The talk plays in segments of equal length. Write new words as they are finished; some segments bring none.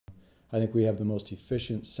I think we have the most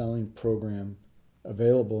efficient selling program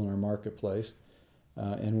available in our marketplace,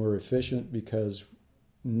 and we're efficient because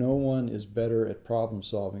no one is better at problem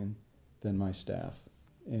solving than my staff.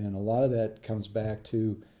 And a lot of that comes back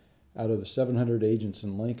to, out of the 700 agents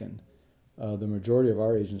in Lincoln, the majority of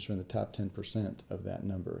our agents are in the top 10% of that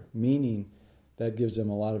number, meaning that gives them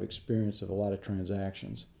a lot of experience of a lot of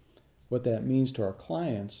transactions. What that means to our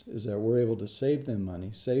clients is that we're able to save them money,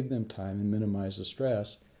 save them time, and minimize the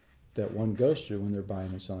stress that one goes through when they're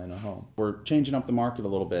buying and selling a home. We're changing up the market a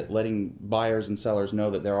little bit, letting buyers and sellers know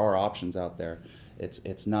that there are options out there.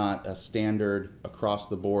 It's not a standard across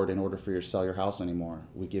the board in order for you to sell your house anymore.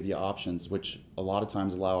 We give you options, which a lot of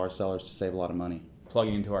times allow our sellers to save a lot of money.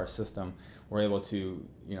 Plugging into our system, we're able to,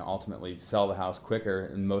 ultimately sell the house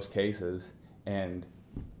quicker in most cases, and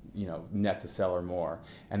net the seller more.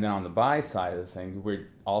 And then on the buy side of things, we're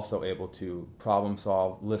also able to problem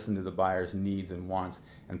solve, listen to the buyer's needs and wants,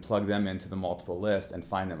 and plug them into the multiple list and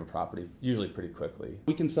find them a property usually pretty quickly.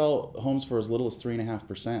 We can sell homes for as little as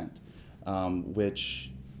 3.5%,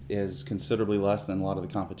 which is considerably less than a lot of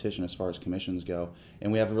the competition as far as commissions go.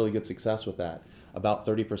 And we have really good success with that. About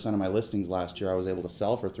 30% of my listings last year I was able to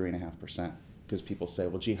sell for 3.5%, because people say,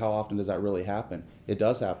 well, gee, how often does that really happen? It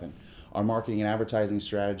does happen. Our marketing and advertising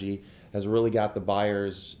strategy has really got the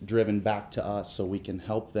buyers driven back to us so we can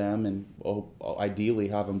help them and ideally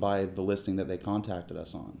have them buy the listing that they contacted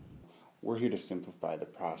us on. We're here to simplify the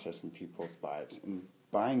process in people's lives. And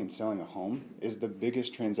buying and selling a home is the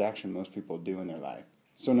biggest transaction most people do in their life.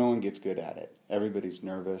 So no one gets good at it. Everybody's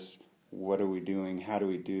nervous. What are we doing? How do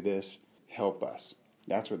we do this? Help us.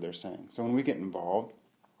 That's what they're saying. So when we get involved,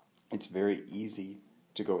 it's very easy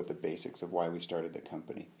to go with the basics of why we started the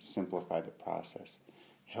company. Simplify the process.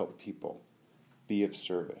 Help people. Be of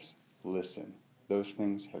service. Listen. Those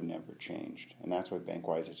things have never changed. And that's why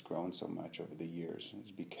BancWise has grown so much over the years.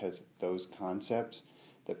 It's because those concepts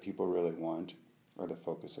that people really want are the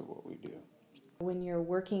focus of what we do. When you're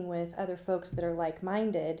working with other folks that are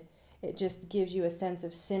like-minded, it just gives you a sense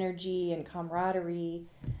of synergy and camaraderie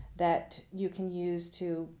that you can use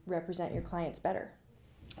to represent your clients better.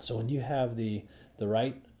 So when you have the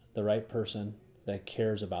right person that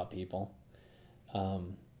cares about people,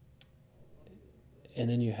 and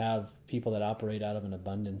then you have people that operate out of an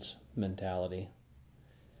abundance mentality,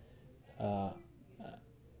 I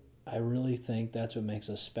really think that's what makes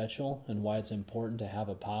us special and why it's important to have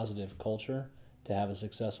a positive culture to have a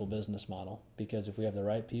successful business model. Because if we have the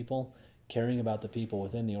right people caring about the people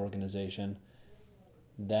within the organization,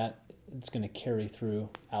 that it's going to carry through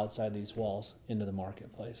outside these walls into the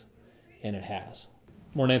marketplace, and it has.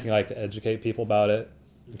 More than anything, I like to educate people about it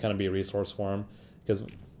and kind of be a resource for them, because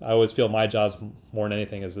I always feel my job more than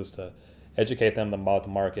anything is just to educate them about the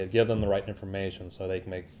market, give them the right information so they can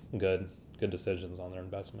make good decisions on their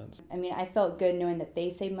investments. I mean, I felt good knowing that they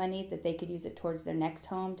save money, that they could use it towards their next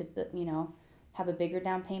home to, have a bigger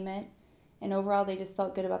down payment. And overall, they just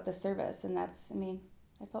felt good about the service. And I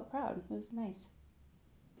felt proud. It was nice.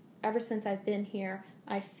 Ever since I've been here,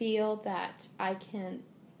 I feel that I can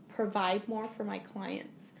provide more for my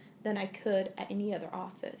clients than I could at any other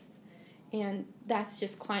office. And that's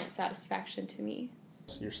just client satisfaction to me.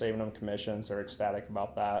 You're saving them commissions, they're ecstatic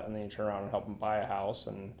about that, and then you turn around and help them buy a house,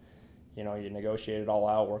 and you negotiate it all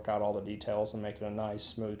out, work out all the details, and make it a nice,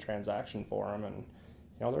 smooth transaction for them, and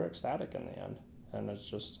they're ecstatic in the end. And it's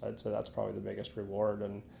just, I'd say that's probably the biggest reward.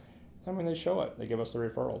 And they show it. They give us the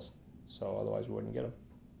referrals, so otherwise we wouldn't get them.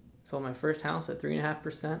 Sold my first house at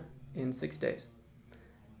 3.5% in 6 days.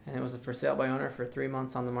 And it was for sale by owner for 3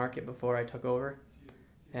 months on the market before I took over.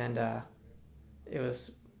 And it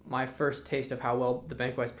was my first taste of how well the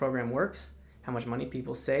BancWise program works, how much money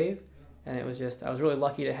people save. And it was just, I was really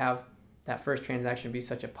lucky to have that first transaction be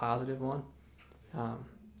such a positive one.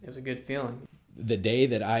 It was a good feeling. The day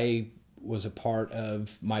that I was a part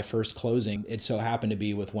of my first closing, it so happened to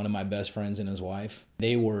be with one of my best friends and his wife.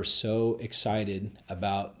 They were so excited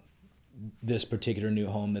about this particular new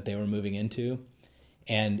home that they were moving into.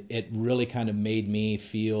 And it really kind of made me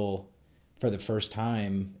feel, for the first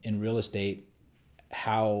time in real estate,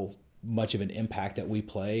 how much of an impact that we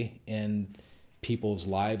play in people's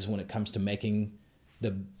lives when it comes to making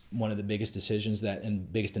one of the biggest decisions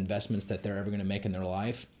and biggest investments that they're ever going to make in their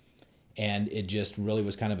life. And it just really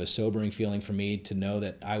was kind of a sobering feeling for me to know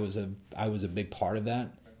that I was a big part of that.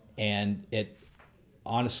 And it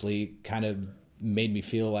honestly kind of made me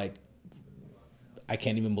feel like I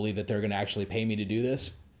can't even believe that they're going to actually pay me to do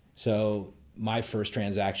this. So my first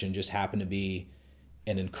transaction just happened to be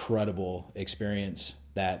an incredible experience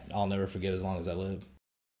that I'll never forget as long as I live.